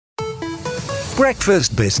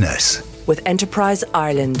Breakfast Business with Enterprise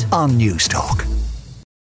Ireland on Newstalk.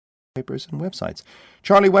 Papers and websites.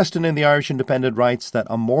 Charlie Weston in the Irish Independent writes that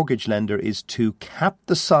a mortgage lender is to cap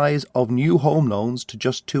the size of new home loans to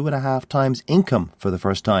just 2.5 times income for the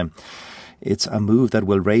first time. It's a move that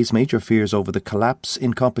will raise major fears over the collapse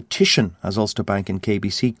in competition as Ulster Bank and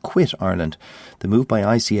KBC quit Ireland. The move by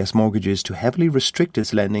ICS Mortgages to heavily restrict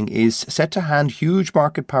its lending is set to hand huge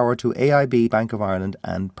market power to AIB, Bank of Ireland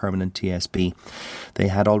and Permanent TSB. They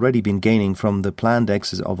had already been gaining from the planned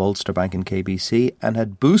exit of Ulster Bank and KBC and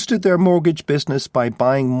had boosted their mortgage business by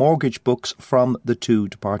buying mortgage books from the two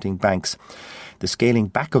departing banks. The scaling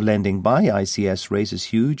back of lending by ICS raises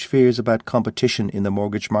huge fears about competition in the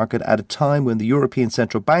mortgage market at a time when the European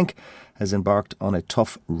Central Bank has embarked on a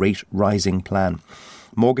tough rate-rising plan.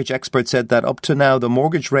 Mortgage experts said that up to now, the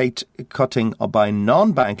mortgage rate cutting by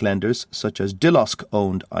non-bank lenders, such as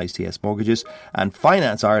Dilosk-owned ICS Mortgages and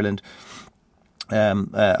Finance Ireland,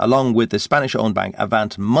 along with the Spanish-owned bank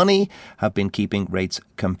Avant Money, have been keeping rates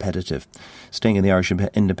competitive. Staying in the Irish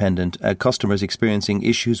Independent, customers experiencing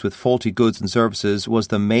issues with faulty goods and services was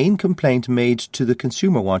the main complaint made to the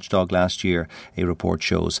consumer watchdog last year, a report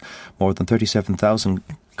shows. More than 37,000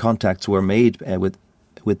 contacts were made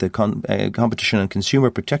with the Competition and Consumer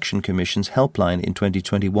Protection Commission's helpline in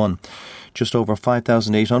 2021. Just over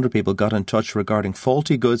 5,800 people got in touch regarding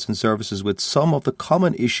faulty goods and services, with some of the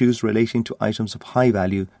common issues relating to items of high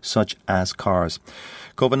value, such as cars.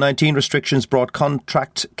 COVID-19 restrictions brought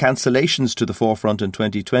contract cancellations to the forefront in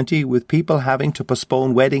 2020, with people having to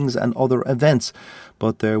postpone weddings and other events.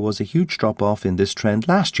 But there was a huge drop-off in this trend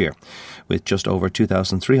last year, with just over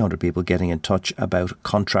 2,300 people getting in touch about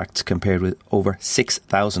contracts compared with over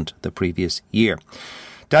 6,000 the previous year.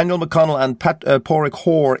 Daniel McConnell and Pádraig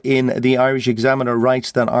Hoare in the Irish Examiner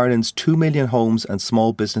writes that Ireland's 2 million homes and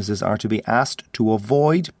small businesses are to be asked to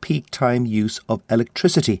avoid peak time use of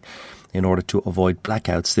electricity in order to avoid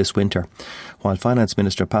blackouts this winter. While Finance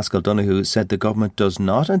Minister Paschal Donohoe said the government does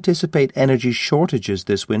not anticipate energy shortages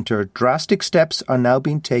this winter, drastic steps are now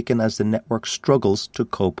being taken as the network struggles to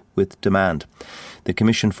cope with demand. The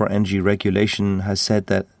Commission for Energy Regulation has said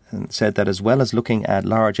that as well as looking at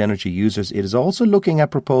large energy users, it is also looking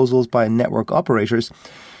at proposals by network operators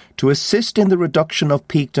to assist in the reduction of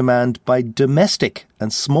peak demand by domestic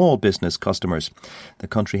and small business customers. The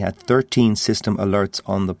country had 13 system alerts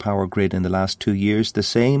on the power grid in the last 2 years, the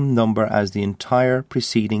same number as the entire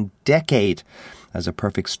preceding decade, as a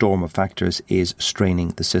perfect storm of factors is straining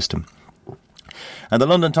the system. And the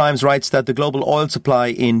London Times writes that the global oil supply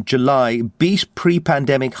in July beat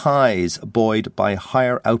pre-pandemic highs, buoyed by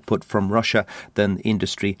higher output from Russia than the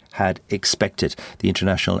industry had expected, the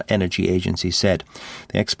International Energy Agency said.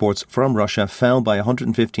 The exports from Russia fell by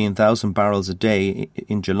 115,000 barrels a day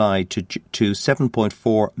in July to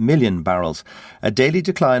 7.4 million barrels, a daily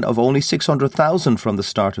decline of only 600,000 from the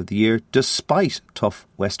start of the year, despite tough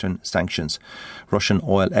Western sanctions. Russian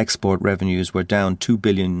oil export revenues were down $2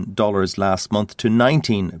 billion last month to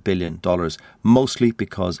 $19 billion, mostly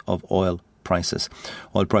because of oil prices.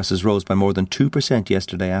 Oil prices rose by more than 2%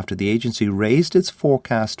 yesterday after the agency raised its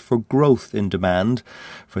forecast for growth in demand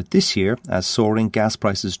for this year, as soaring gas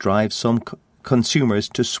prices drive some consumers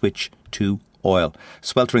to switch to oil.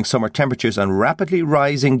 Sweltering summer temperatures and rapidly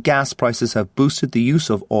rising gas prices have boosted the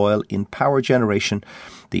use of oil in power generation,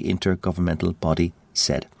 the intergovernmental body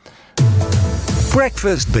said.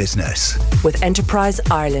 Breakfast Business with Enterprise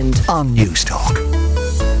Ireland on Newstalk.